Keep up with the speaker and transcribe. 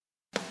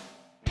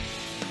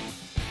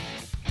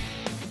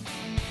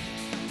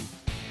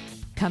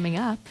Coming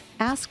up,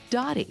 Ask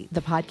Dotty, the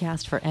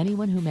podcast for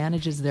anyone who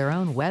manages their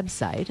own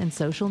website and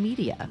social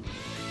media.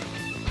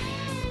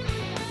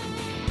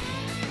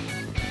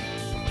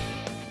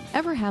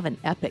 Ever have an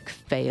epic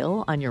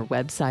fail on your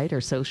website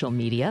or social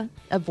media?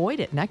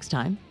 Avoid it next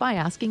time by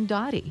asking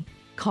Dotty.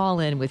 Call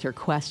in with your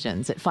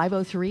questions at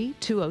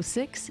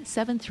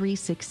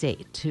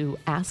 503-206-7368 to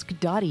ask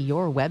Dotty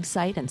your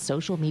website and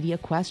social media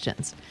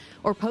questions,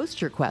 or post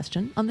your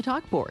question on the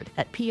talk board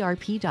at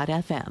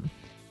prp.fm.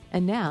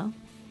 And now,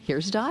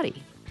 here's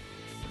Dotty.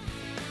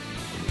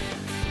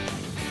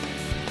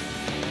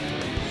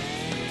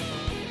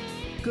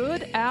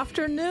 Good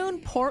afternoon,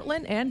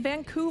 Portland and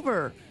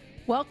Vancouver.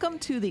 Welcome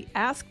to the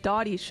Ask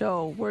Dotty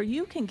show, where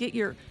you can get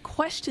your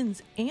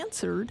questions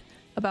answered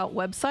about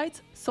websites,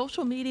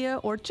 social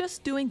media, or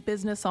just doing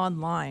business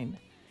online.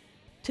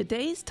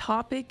 Today's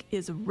topic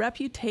is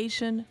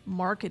reputation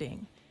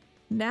marketing.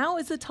 Now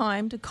is the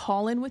time to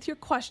call in with your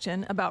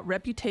question about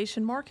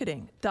reputation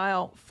marketing.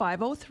 Dial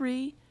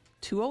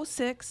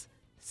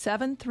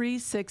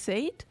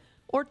 503-206-7368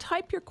 or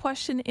type your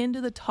question into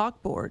the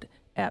talk board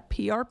at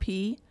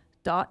prp.fm.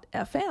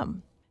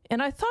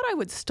 And I thought I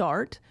would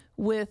start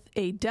with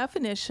a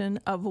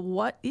definition of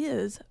what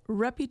is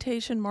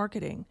reputation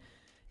marketing.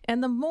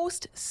 And the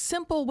most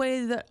simple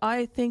way that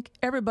I think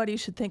everybody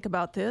should think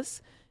about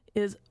this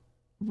is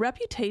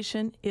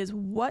reputation is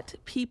what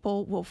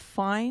people will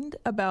find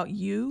about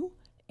you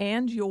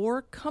and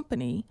your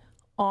company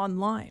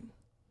online.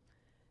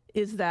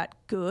 Is that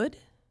good?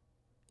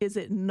 Is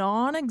it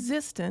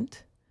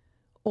non-existent?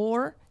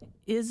 Or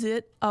is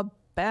it a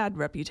bad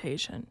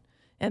reputation?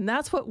 And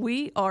that's what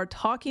we are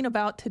talking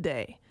about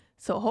today.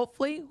 So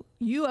hopefully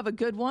you have a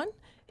good one.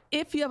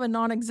 If you have a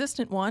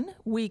non-existent one,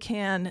 we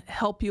can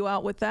help you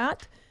out with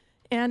that.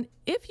 And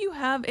if you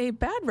have a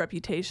bad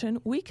reputation,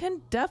 we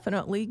can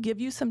definitely give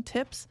you some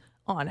tips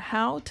on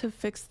how to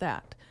fix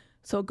that.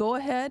 So go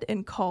ahead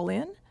and call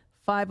in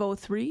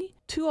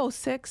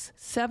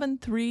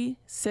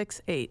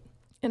 503-206-7368.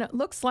 And it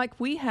looks like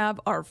we have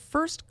our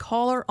first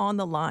caller on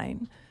the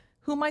line.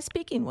 Who am I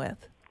speaking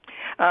with?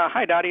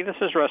 Hi, Dotty. This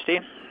is Rusty.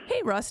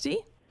 Hey,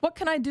 Rusty. What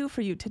can I do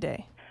for you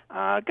today?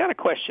 I've got a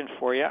question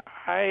for you.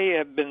 I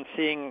have been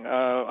seeing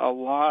a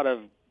lot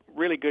of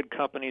really good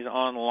companies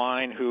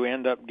online who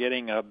end up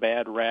getting a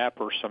bad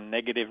rap or some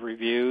negative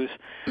reviews.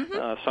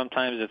 Mm-hmm.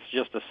 Sometimes it's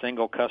just a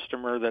single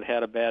customer that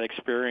had a bad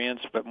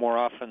experience, but more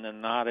often than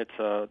not, it's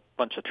a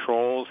bunch of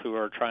trolls who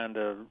are trying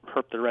to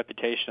hurt the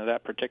reputation of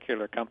that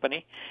particular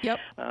company. Yep.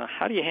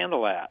 How do you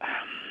handle that?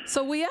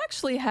 So we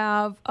actually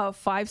have a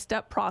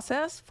 5-step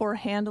process for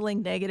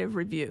handling negative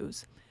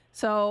reviews.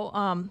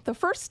 So the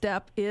first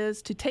step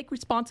is to take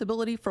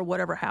responsibility for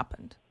whatever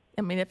happened.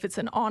 I mean, if it's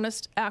an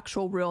honest,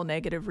 actual, real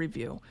negative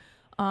review.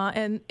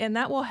 And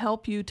that will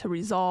help you to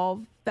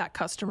resolve that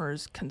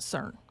customer's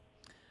concern.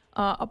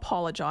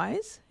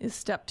 Apologize is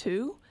step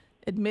 2.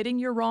 Admitting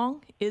you're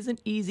wrong isn't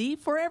easy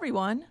for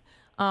everyone,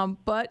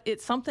 but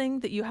it's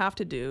something that you have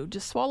to do.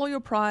 Just swallow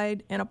your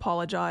pride and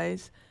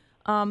apologize.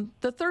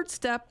 The third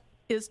step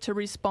is to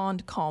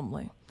respond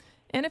calmly.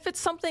 And if it's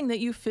something that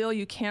you feel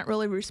you can't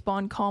really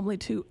respond calmly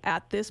to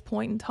at this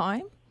point in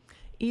time,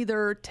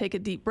 either take a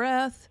deep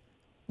breath,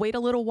 wait a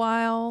little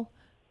while,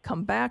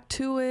 come back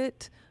to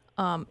it,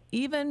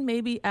 even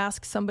maybe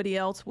ask somebody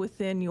else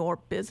within your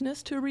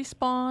business to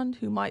respond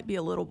who might be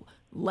a little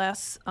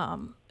less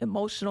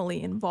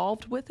emotionally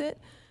involved with it.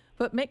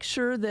 But make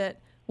sure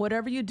that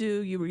whatever you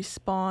do, you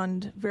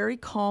respond very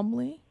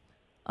calmly.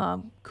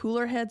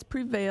 Cooler heads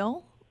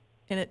prevail,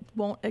 and it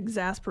won't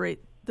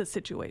exasperate the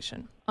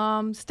situation.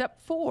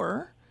 Step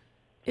 4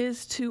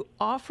 is to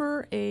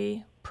offer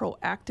a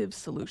proactive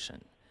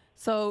solution.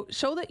 So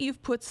show that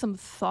you've put some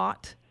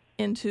thought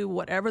into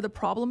whatever the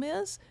problem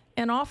is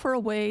and offer a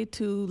way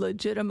to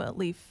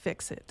legitimately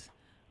fix it.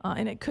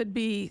 And it could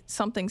be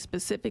something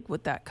specific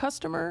with that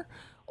customer,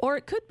 or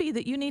it could be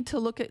that you need to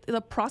look at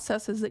the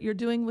processes that you're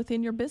doing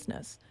within your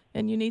business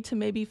and you need to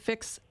maybe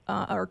fix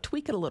or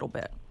tweak it a little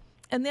bit.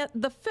 And then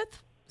the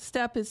 5th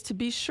step is to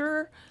be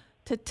sure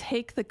to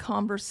take the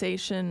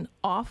conversation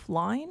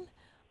offline.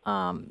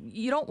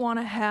 You don't want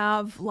to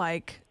have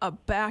like a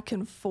back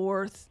and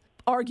forth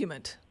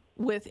argument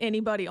with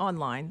anybody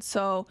online.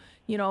 So,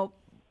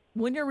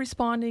 when you're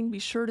responding, be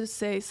sure to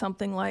say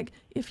something like,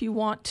 if you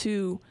want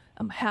to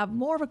have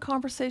more of a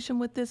conversation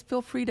with this,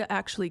 feel free to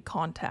actually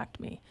contact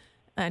me.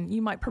 And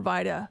you might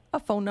provide a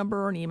phone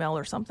number or an email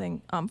or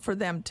something for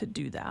them to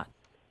do that.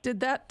 Did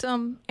that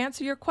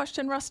answer your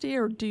question, Rusty,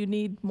 or do you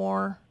need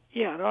more?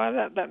 Yeah,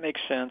 no, that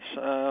makes sense.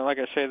 Like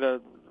I say,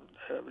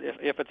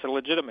 if it's a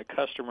legitimate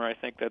customer, I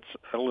think that's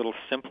a little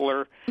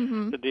simpler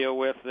to deal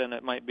with than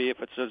it might be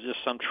if it's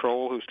just some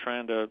troll who's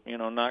trying to,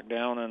 knock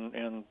down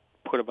and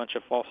put a bunch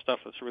of false stuff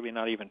that's really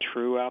not even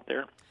true out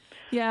there.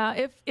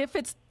 Yeah,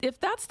 if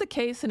that's the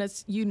case and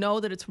it's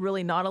that it's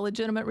really not a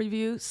legitimate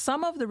review,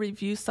 some of the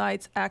review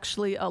sites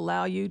actually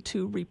allow you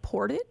to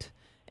report it,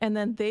 and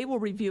then they will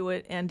review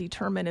it and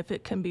determine if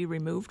it can be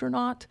removed or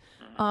not.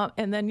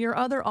 And then your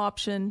other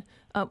option,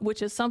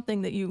 which is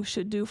something that you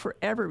should do for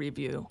every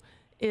review,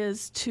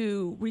 is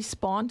to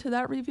respond to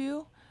that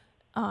review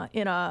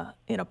in a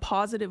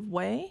positive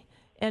way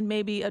and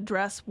maybe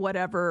address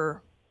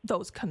whatever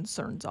those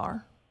concerns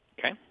are.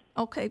 Okay.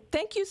 Okay.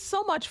 Thank you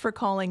so much for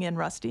calling in,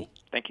 Rusty.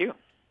 Thank you.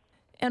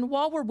 And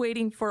while we're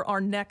waiting for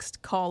our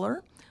next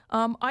caller,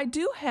 I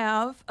do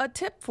have a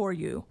tip for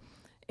you.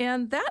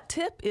 And that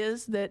tip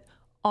is that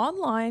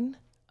online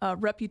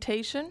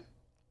reputation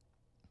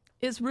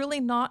is really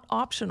not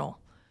optional.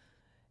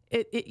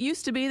 It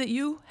used to be that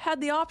you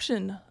had the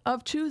option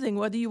of choosing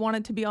whether you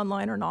wanted to be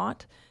online or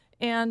not.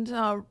 And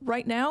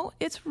right now,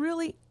 it's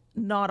really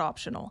not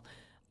optional.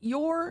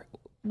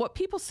 What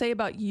people say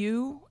about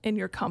you and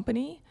your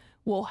company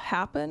will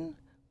happen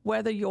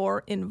whether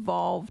you're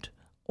involved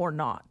or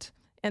not.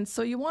 And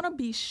so you want to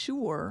be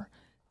sure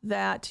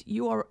that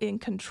you are in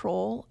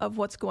control of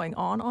what's going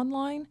on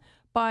online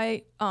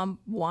by,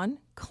 one,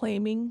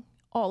 claiming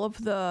all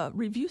of the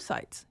review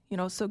sites.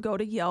 So go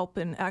to Yelp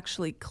and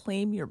actually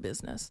claim your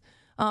business.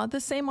 The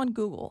same on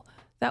Google.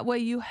 That way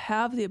you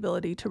have the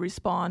ability to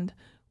respond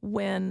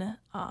when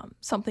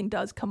something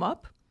does come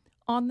up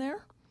on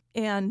there.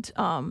 And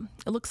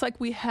it looks like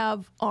we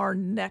have our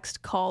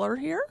next caller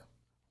here.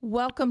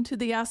 Welcome to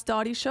the Ask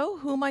Dotty Show.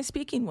 Who am I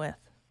speaking with?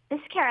 This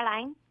is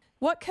Caroline.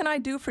 What can I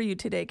do for you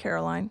today,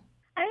 Caroline?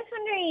 I was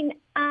wondering,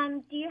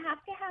 do you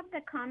have to have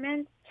the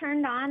comments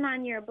turned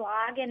on your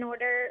blog in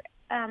order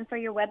for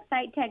your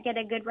website to get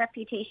a good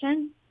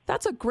reputation?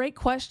 That's a great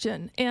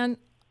question. And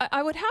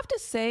I would have to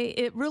say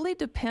it really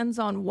depends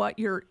on what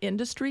your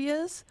industry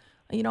is.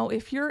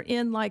 If you're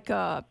in like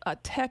a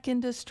tech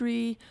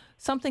industry,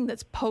 something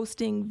that's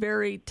posting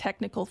very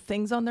technical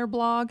things on their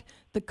blog,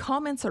 the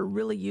comments are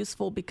really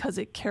useful because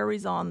it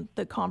carries on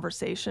the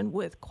conversation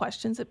with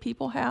questions that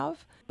people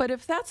have. But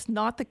if that's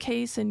not the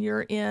case and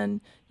you're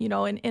in,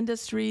 an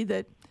industry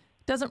that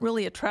doesn't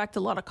really attract a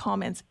lot of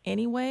comments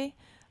anyway,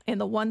 and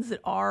the ones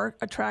that are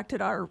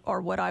attracted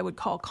are what I would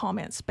call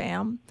comment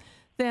spam,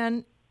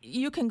 then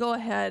you can go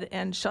ahead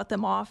and shut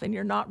them off, and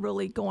you're not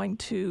really going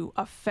to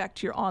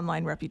affect your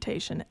online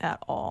reputation at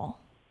all.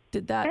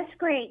 That's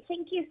great.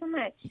 Thank you so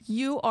much.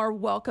 You are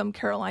welcome,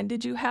 Caroline.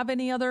 Did you have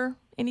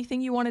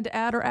anything you wanted to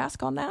add or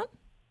ask on that?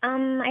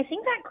 I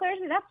think that clears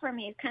it up for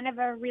me. It's kind of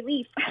a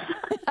relief.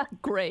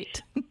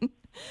 Great.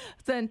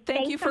 Then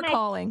thank you so for much.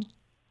 calling.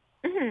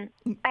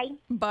 Mm-hmm. Bye.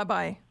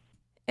 Bye-bye.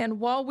 And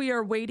while we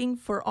are waiting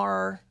for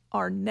our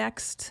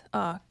next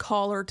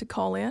caller to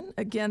call in,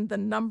 again, the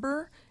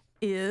number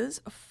is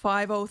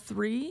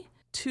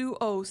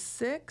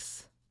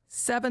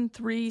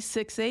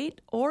 503-206-7368,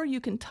 or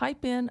you can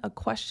type in a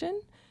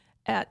question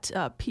at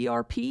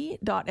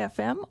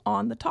prp.fm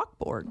on the talk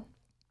board.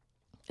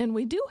 And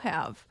we do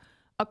have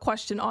a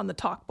question on the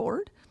talk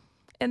board,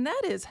 and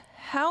that is,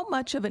 how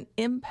much of an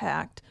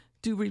impact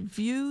do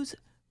reviews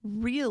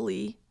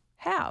really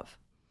have?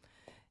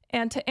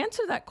 And to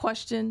answer that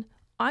question,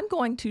 I'm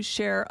going to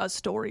share a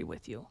story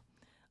with you.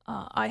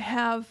 I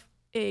have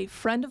a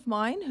friend of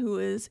mine who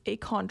is a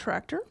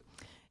contractor,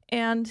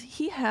 and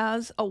he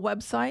has a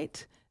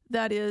website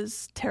that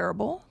is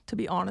terrible, to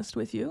be honest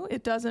with you.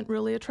 It doesn't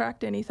really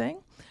attract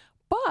anything,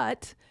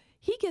 but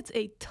he gets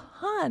a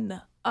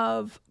ton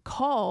of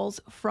calls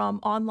from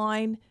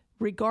online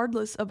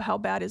regardless of how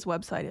bad his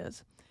website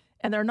is.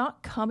 And they're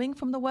not coming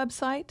from the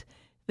website.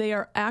 They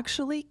are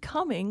actually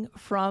coming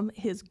from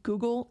his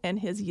Google and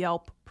his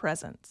Yelp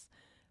presence.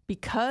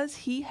 Because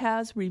he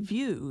has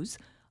reviews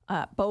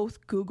at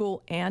both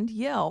Google and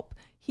Yelp,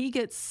 he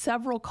gets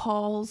several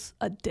calls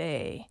a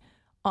day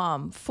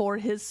for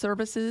his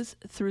services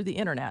through the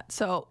internet.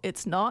 So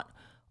it's not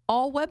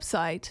all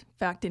website. In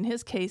fact, in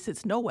his case,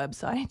 it's no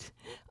website.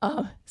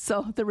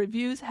 So the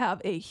reviews have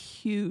a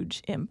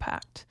huge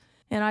impact.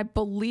 And I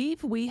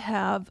believe we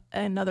have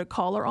another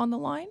caller on the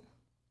line.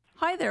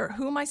 Hi there.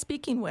 Who am I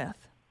speaking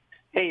with?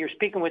 Hey, you're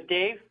speaking with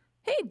Dave.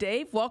 Hey,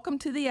 Dave. Welcome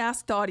to the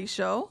Ask Dotty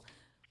Show.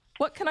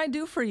 What can I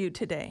do for you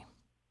today?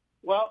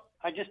 Well,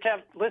 I just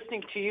have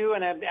listening to you,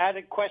 and I've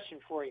added a question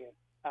for you.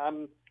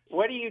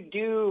 What do you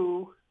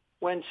do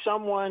when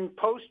someone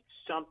posts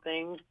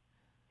something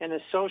in a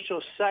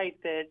social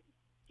site that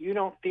you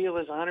don't feel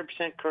is 100%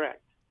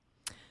 correct?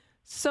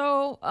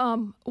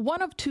 So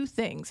one of two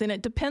things, and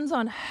it depends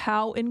on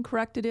how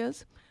incorrect it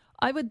is.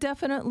 I would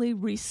definitely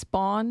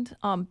respond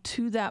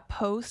to that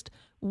post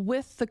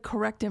with the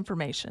correct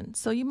information.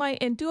 So you might,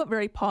 and do it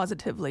very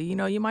positively.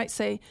 You might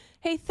say,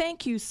 hey,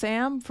 thank you,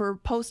 Sam, for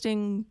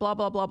posting blah,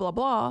 blah, blah, blah,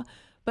 blah.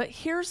 But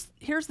here's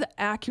the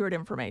accurate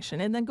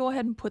information. And then go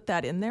ahead and put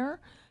that in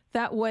there.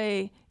 That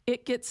way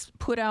it gets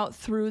put out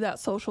through that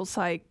social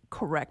site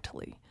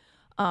correctly.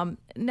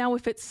 Now,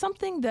 if it's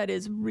something that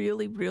is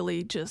really,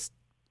 really just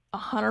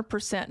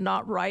 100%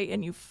 not right,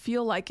 and you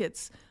feel like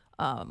it's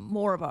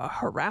more of a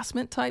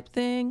harassment type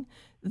thing,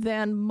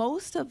 then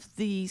most of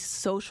the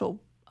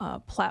social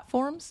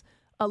platforms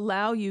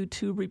allow you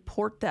to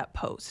report that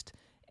post.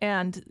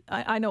 And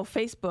I know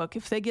Facebook,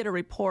 if they get a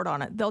report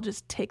on it, they'll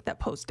just take that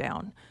post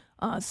down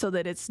so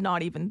that it's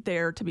not even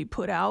there to be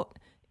put out.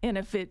 And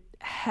if it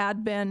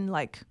had been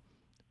like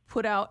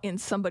put out in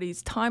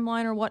somebody's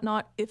timeline or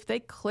whatnot, if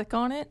they click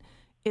on it,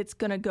 it's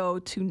going to go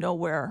to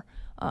nowhere.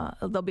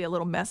 There'll be a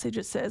little message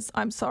that says,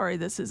 "I'm sorry,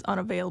 this is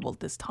unavailable at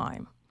this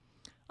time."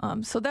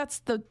 So that's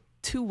the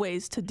two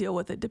ways to deal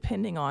with it,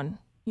 depending on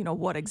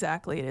what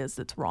exactly it is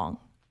that's wrong.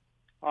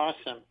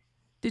 Awesome.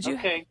 Did you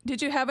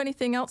have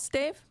anything else,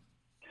 Dave?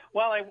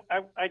 Well,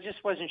 I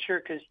just wasn't sure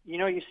because,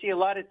 you see a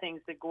lot of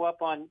things that go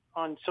up on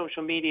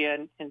social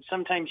media, and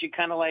sometimes you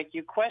kind of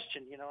you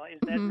question, is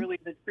that really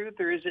the truth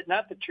or is it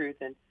not the truth?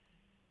 And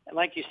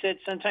like you said,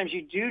 sometimes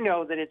you do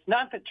know that it's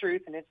not the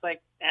truth, and it's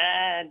like,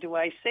 do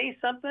I say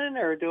something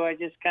or do I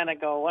just kind of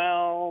go,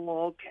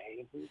 well,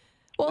 okay.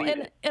 Well,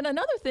 and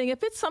another thing,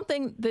 if it's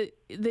something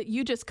that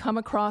you just come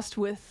across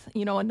with,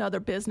 another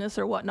business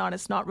or whatnot,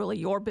 it's not really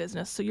your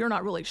business, so you're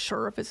not really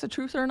sure if it's the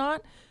truth or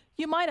not,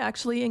 you might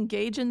actually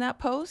engage in that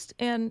post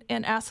and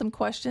ask some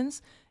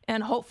questions,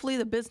 and hopefully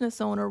the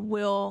business owner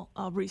will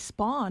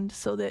respond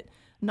so that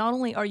not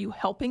only are you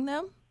helping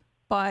them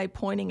by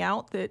pointing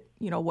out that,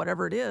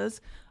 whatever it is,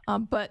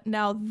 but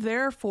now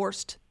they're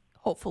forced,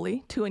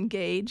 hopefully, to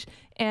engage,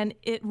 and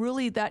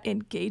that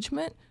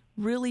engagement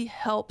really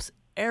helps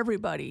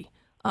everybody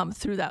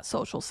through that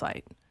social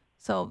site.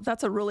 So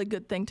that's a really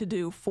good thing to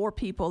do for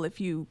people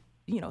if you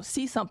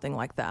see something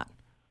like that.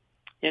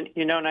 And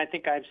I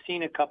think I've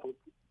seen a couple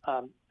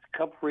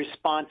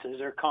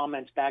responses or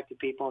comments back to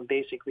people and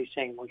basically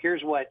saying, well,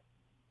 here's what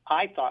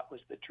I thought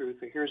was the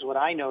truth, or here's what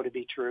I know to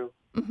be true.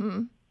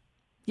 Mm-hmm.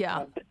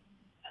 Yeah.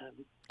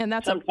 And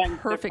that's a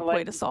perfect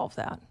way to solve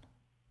that.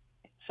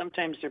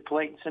 Sometimes they're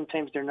polite and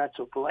sometimes they're not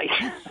so polite.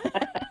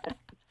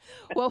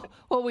 Well,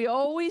 we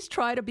always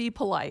try to be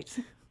polite.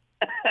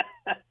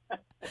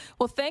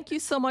 Well, thank you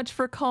so much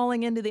for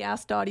calling into the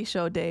Ask Dotty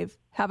show, Dave.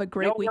 Have a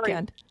great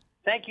weekend.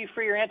 Thank you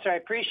for your answer. I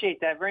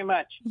appreciate that very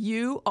much.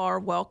 You are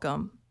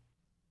welcome.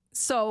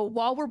 So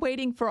while we're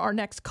waiting for our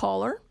next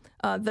caller,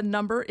 the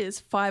number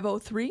is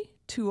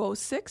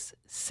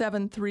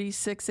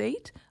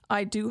 503-206-7368.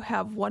 I do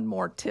have one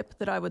more tip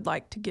that I would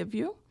like to give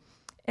you,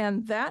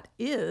 and that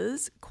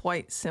is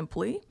quite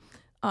simply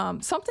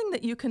something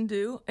that you can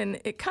do, and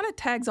it kind of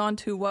tags on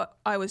to what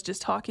I was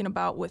just talking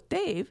about with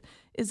Dave,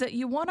 is that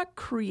you want to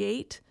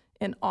create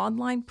an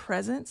online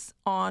presence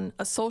on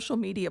a social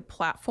media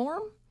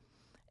platform,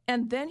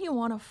 and then you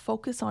want to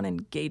focus on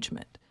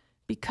engagement,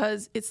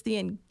 because it's the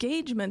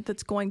engagement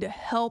that's going to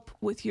help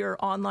with your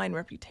online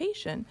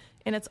reputation,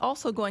 and it's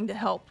also going to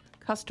help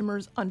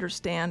customers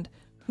understand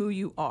who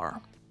you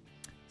are.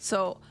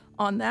 So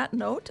on that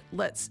note,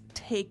 let's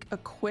take a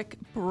quick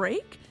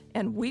break,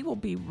 and we will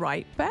be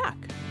right back.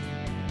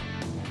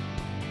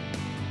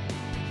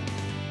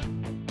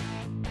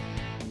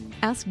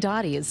 Ask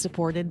Dotty is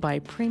supported by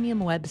Premium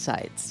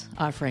Websites,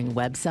 offering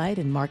website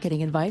and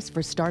marketing advice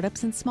for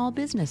startups and small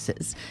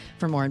businesses.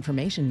 For more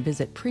information,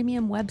 visit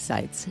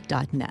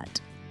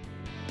premiumwebsites.net.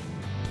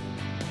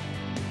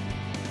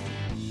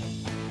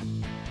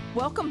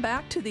 Welcome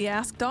back to the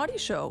Ask Dotty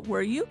show,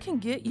 where you can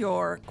get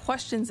your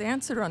questions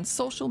answered on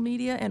social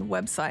media and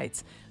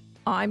websites.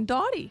 I'm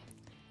Dotty,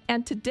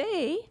 and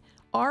today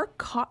our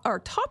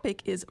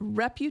topic is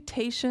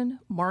reputation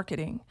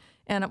marketing.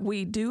 And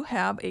we do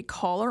have a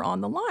caller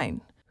on the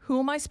line. Who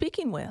am I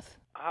speaking with?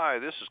 Hi,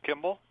 this is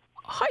Kimball.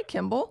 Hi,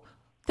 Kimball.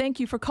 Thank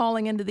you for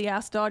calling into the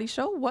Ask Dotty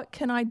show. What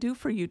can I do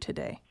for you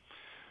today?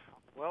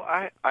 Well,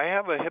 I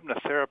have a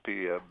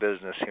hypnotherapy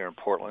business here in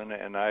Portland,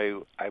 and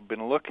I've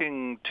been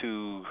looking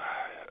to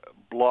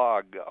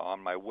blog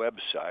on my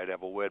website. I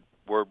have a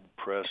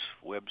WordPress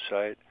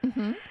website,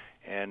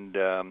 and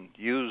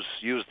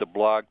use the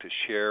blog to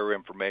share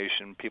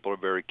information. People are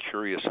very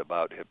curious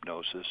about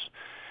hypnosis,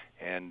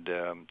 and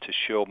to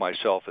show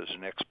myself as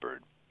an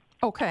expert.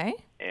 Okay.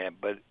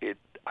 But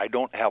I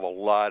don't have a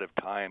lot of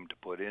time to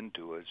put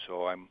into it,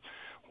 so I'm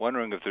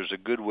wondering if there's a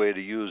good way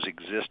to use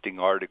existing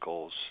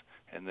articles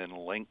and then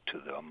link to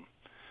them.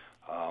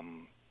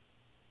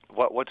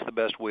 What's the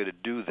best way to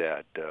do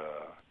that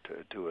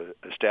to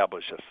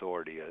establish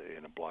authority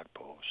in a blog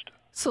post?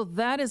 So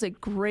that is a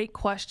great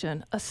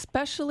question,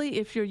 especially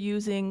if you're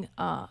using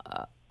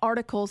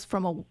articles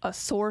from a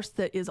source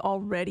that is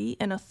already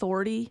an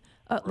authority,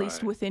 at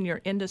least within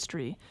your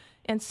industry.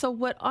 And so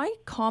what I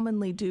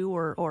commonly do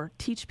or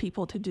teach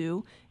people to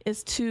do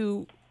is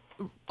to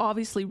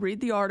obviously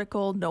read the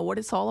article, know what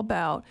it's all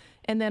about,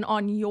 and then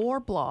on your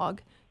blog,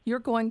 you're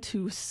going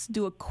to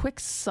do a quick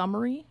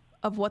summary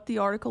of what the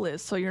article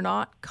is. So you're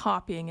not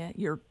copying it,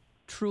 you're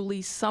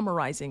truly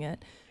summarizing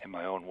it. In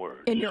my own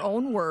words. In your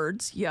own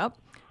words, yep.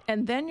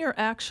 And then you're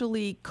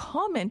actually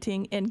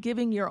commenting and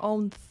giving your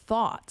own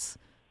thoughts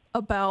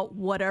about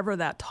whatever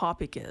that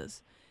topic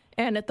is.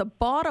 And at the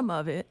bottom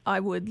of it,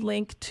 I would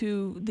link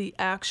to the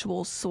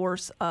actual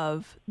source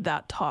of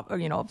that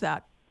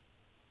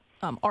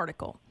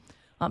article.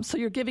 So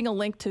you're giving a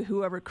link to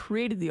whoever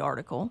created the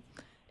article,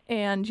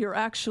 and you're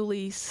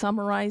actually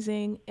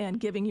summarizing and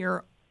giving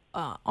your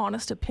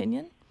honest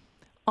opinion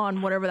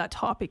on whatever that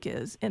topic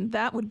is. And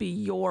that would be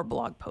your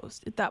blog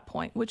post at that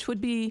point, which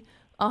would be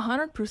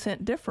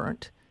 100%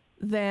 different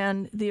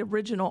than the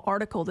original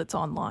article that's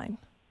online.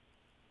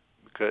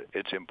 Because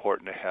it's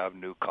important to have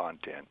new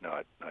content,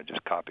 not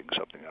just copying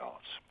something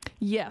else.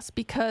 Yes,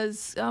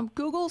 because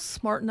Google's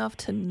smart enough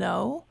to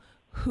know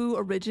who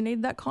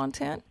originated that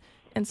content.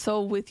 And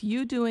so with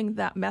you doing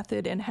that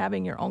method and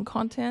having your own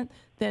content,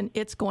 then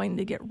it's going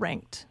to get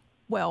ranked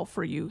well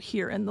for you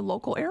here in the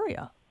local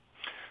area.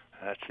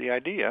 That's the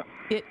idea.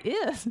 It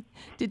is.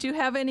 Did you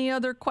have any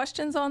other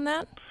questions on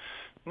that?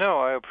 No,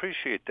 I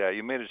appreciate that.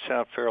 You made it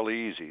sound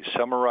fairly easy.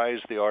 Summarize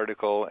the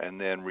article and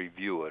then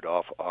review it.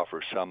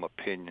 Offer some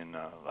opinion,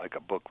 like a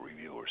book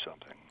review or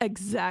something.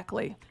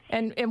 Exactly.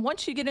 And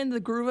once you get into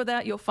the groove of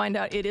that, you'll find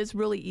out it is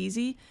really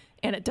easy,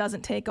 and it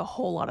doesn't take a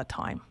whole lot of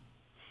time.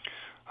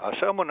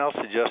 Someone else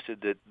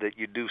suggested that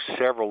you do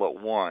several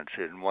at once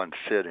in one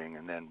sitting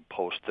and then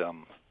post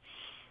them.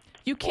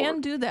 You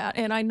can do that,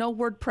 and I know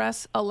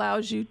WordPress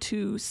allows you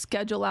to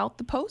schedule out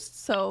the posts.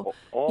 So,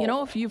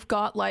 if you've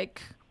got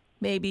like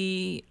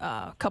maybe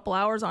a couple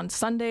hours on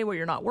Sunday where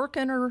you're not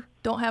working or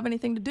don't have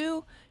anything to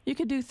do, you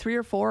could do 3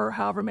 or 4 or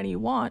however many you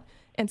want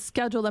and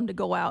schedule them to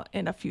go out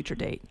in a future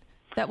date.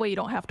 That way you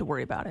don't have to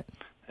worry about it.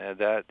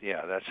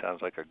 That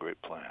sounds like a great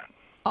plan.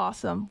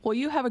 Awesome. Well,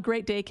 you have a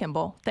great day,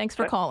 Kimball. Thanks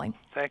for calling.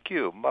 Thank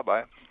you.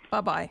 Bye-bye.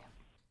 Bye-bye.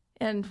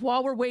 And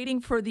while we're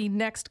waiting for the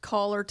next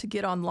caller to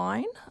get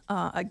online,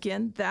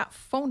 again, that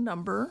phone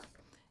number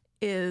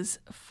is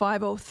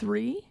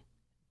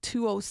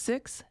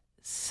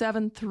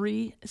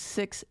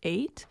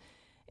 503-206-7368.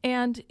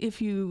 And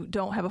if you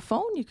don't have a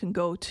phone, you can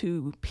go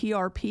to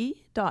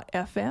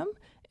prp.fm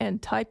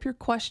and type your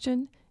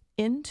question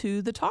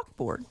into the talk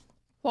board.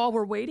 While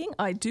we're waiting,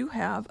 I do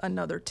have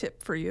another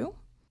tip for you.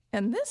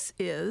 And this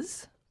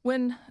is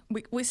when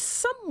we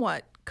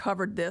somewhat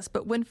covered this,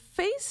 but when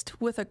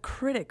faced with a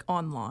critic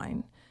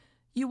online,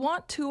 you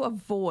want to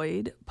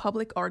avoid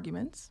public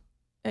arguments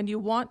and you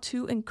want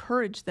to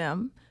encourage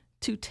them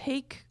to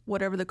take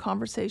whatever the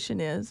conversation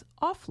is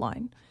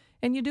offline.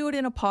 And you do it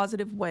in a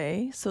positive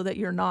way so that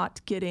you're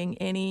not getting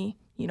any,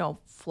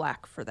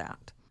 flack for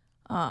that.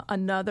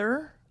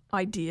 Another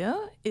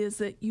idea is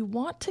that you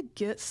want to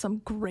get some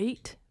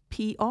great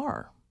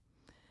PR.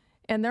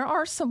 And there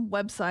are some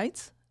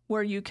websites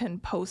where you can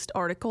post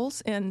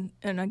articles. And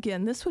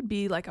again, this would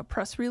be like a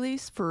press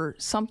release for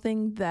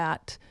something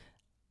that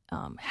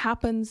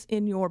happens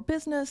in your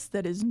business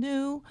that is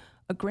new,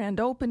 a grand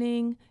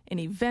opening, an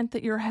event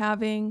that you're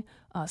having,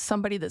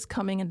 somebody that's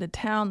coming into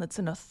town that's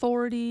an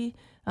authority,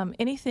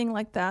 anything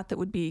like that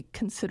would be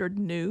considered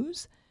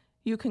news.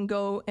 You can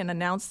go and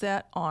announce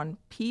that on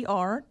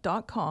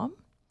pr.com,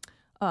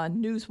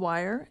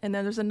 Newswire, and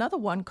then there's another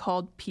one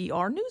called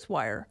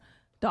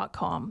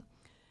prnewswire.com.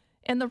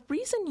 And the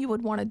reason you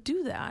would want to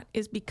do that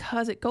is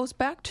because it goes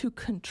back to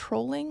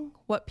controlling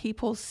what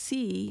people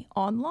see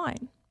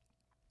online.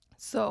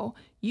 So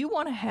you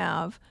want to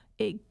have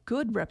a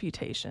good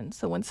reputation.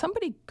 So when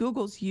somebody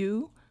Googles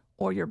you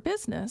or your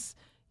business,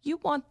 you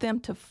want them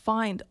to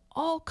find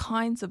all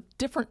kinds of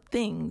different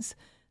things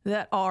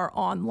that are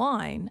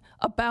online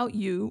about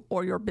you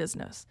or your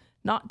business.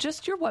 Not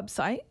just your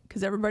website,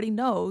 because everybody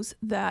knows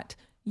that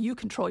you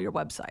control your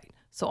website.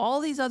 So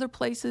all these other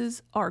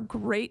places are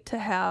great to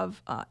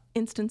have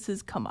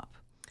instances come up.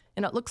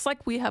 And it looks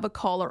like we have a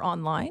caller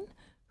online.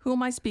 Who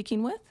am I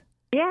speaking with?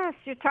 Yes,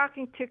 you're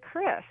talking to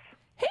Chris.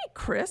 Hey,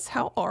 Chris,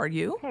 how are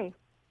you? Hey,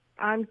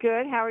 I'm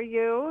good. How are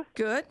you?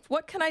 Good.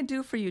 What can I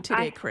do for you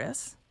today,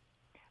 Chris?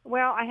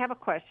 Well, I have a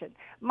question.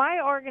 My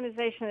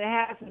organization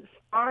hasn't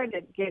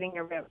started getting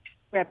a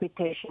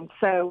reputation.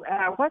 So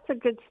what's a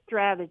good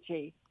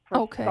strategy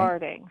for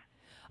starting?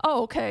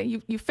 Oh, okay.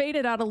 You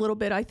faded out a little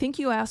bit. I think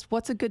you asked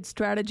what's a good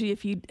strategy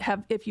if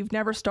you've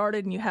never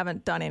started and you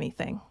haven't done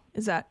anything.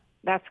 Is that?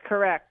 That's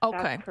correct. Okay.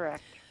 That's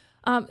correct.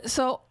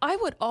 So I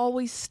would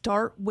always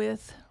start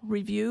with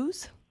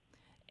reviews,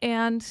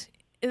 and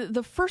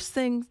the first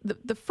thing,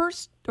 the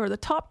first or the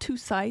top 2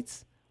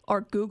 sites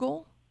are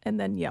Google and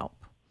then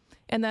Yelp,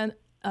 and then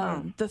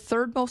the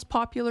third most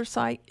popular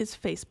site is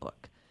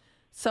Facebook.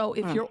 So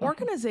if your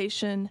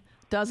organization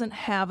doesn't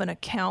have an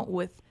account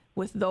with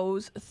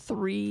those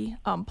 3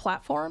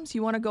 platforms,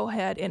 you want to go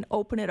ahead and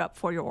open it up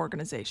for your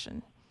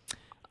organization.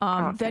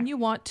 Then you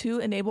want to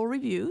enable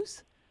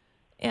reviews.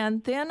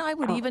 And then I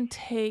would even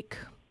take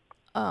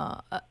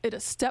it a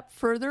step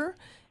further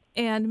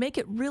and make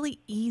it really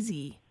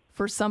easy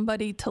for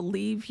somebody to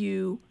leave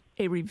you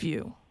a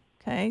review.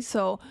 Okay,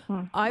 so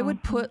I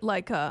would put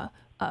like a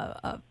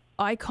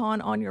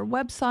icon on your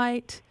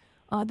website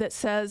that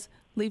says,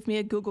 leave me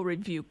a Google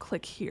review,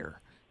 click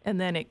here. And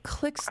then it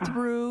clicks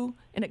through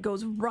and it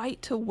goes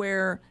right to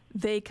where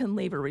they can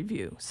leave a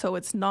review. So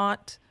it's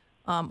not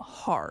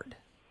hard,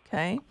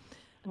 okay?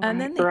 And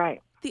then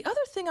the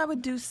other thing I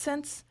would do,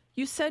 since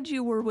you said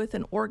you were with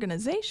an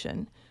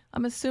organization,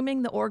 I'm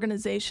assuming the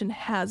organization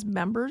has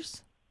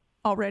members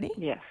already?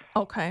 Yes.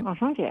 Okay.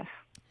 Yes.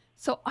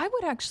 So I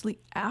would actually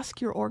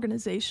ask your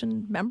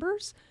organization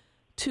members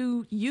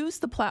to use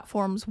the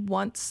platforms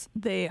once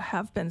they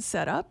have been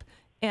set up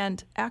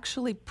and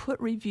actually put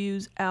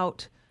reviews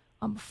out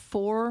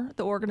for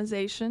the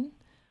organization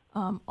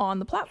on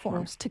the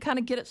platforms to kind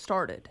of get it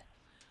started.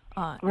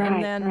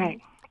 And then,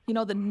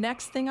 the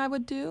next thing I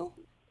would do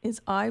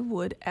is I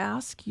would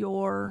ask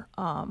your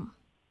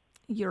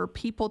your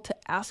people to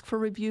ask for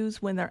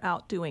reviews when they're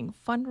out doing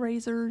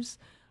fundraisers,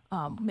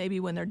 maybe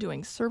when they're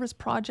doing service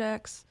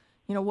projects,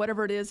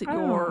 whatever it is that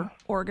your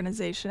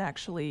organization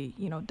actually,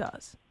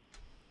 does.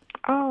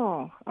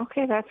 Oh,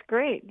 okay, that's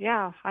great.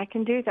 Yeah, I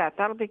can do that.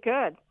 That'll be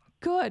good.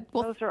 Good.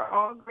 Well, those are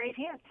all great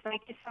hints.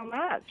 Thank you so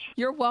much.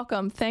 You're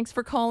welcome. Thanks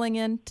for calling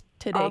in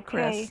today,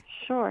 Chris. Okay,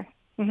 sure.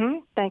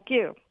 Thank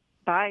you.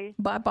 Bye.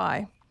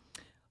 Bye-bye.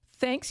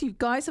 Thanks. You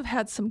guys have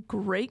had some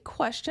great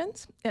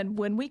questions. And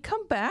when we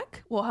come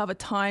back, we'll have a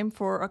time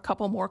for a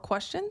couple more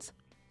questions.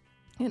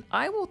 And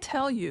I will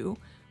tell you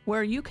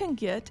where you can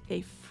get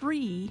a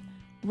free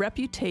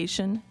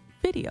reputation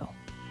video.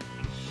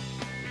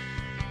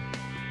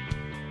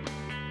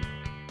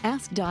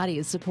 Ask Dotty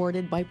is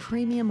supported by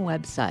Premium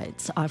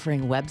Websites,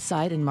 offering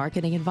website and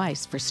marketing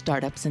advice for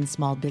startups and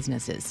small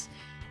businesses.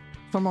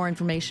 For more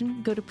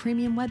information, go to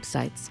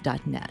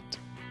premiumwebsites.net.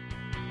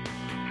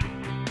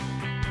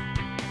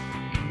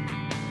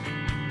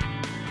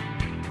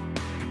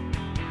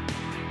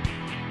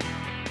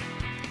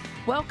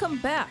 Welcome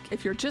back.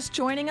 If you're just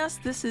joining us,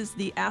 this is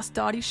the Ask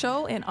Dotty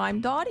Show, and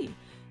I'm Dotty.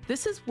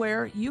 This is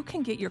where you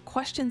can get your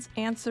questions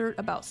answered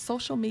about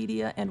social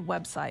media and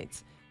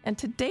websites. And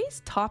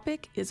today's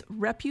topic is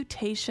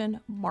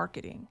reputation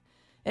marketing.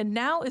 And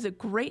now is a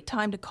great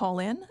time to call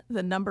in.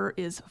 The number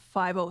is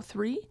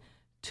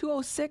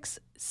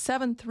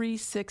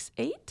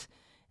 503-206-7368,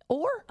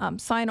 or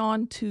sign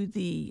on to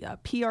the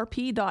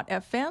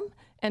prp.fm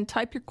and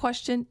type your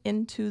question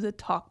into the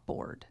talk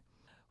board.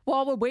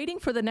 While we're waiting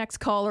for the next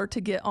caller to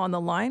get on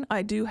the line,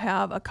 I do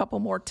have a couple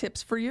more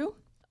tips for you.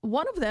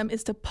 One of them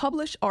is to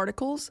publish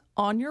articles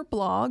on your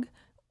blog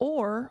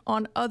or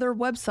on other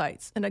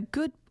websites. And a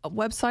good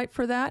website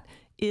for that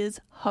is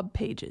Hub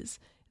Pages.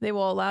 They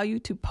will allow you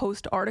to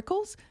post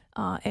articles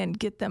and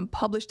get them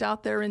published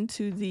out there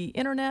into the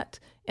internet.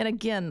 And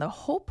again, the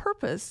whole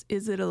purpose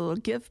is that it'll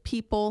give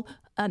people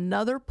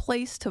another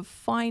place to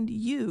find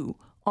you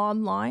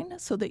online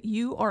so that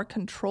you are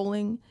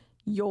controlling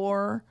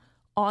your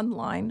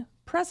online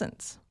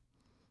presence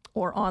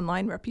or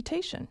online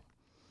reputation.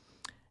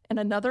 And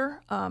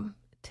another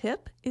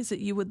tip is that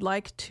you would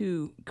like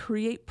to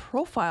create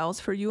profiles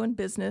for you and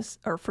business,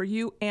 or for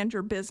you and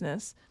your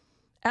business,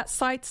 at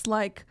sites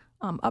like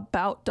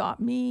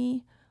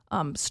about.me,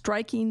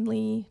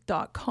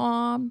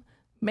 strikingly.com,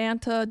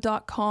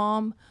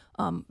 manta.com.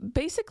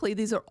 Basically,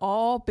 these are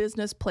all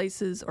business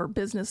places or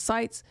business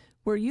sites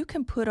where you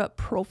can put up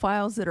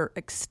profiles that are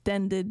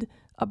extended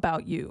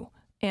about you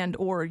and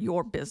or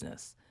your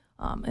business.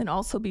 And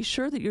also be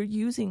sure that you're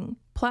using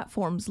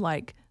platforms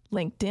like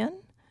LinkedIn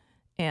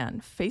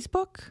and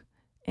Facebook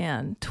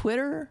and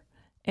Twitter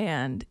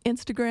and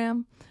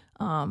Instagram,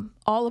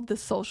 all of the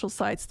social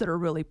sites that are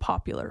really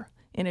popular.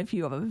 And if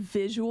you have a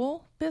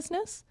visual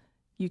business,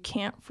 you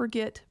can't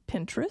forget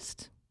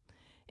Pinterest.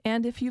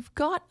 And if you've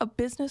got a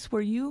business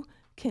where you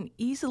can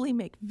easily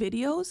make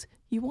videos,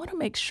 you want to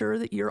make sure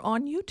that you're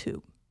on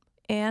YouTube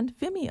and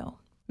Vimeo.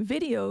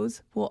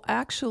 Videos will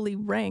actually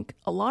rank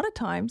a lot of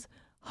times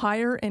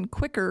higher and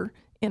quicker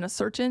in a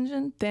search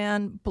engine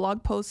than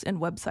blog posts and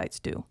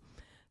websites do.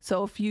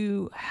 So if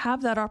you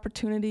have that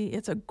opportunity,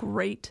 it's a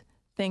great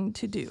thing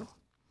to do.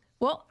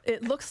 Well,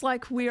 it looks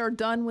like we are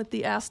done with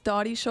the Ask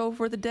Dotty show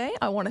for the day.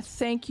 I want to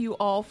thank you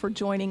all for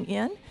joining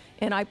in,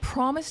 and I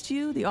promised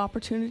you the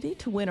opportunity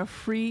to win a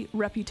free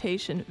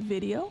reputation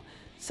video.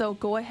 So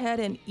go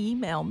ahead and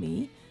email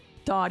me,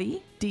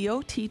 Dotty,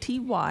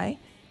 D-O-T-T-Y,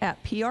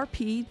 at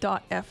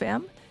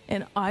prp.fm,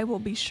 and I will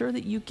be sure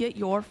that you get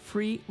your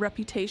free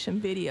reputation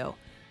video.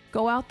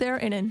 Go out there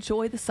and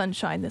enjoy the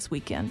sunshine this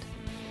weekend.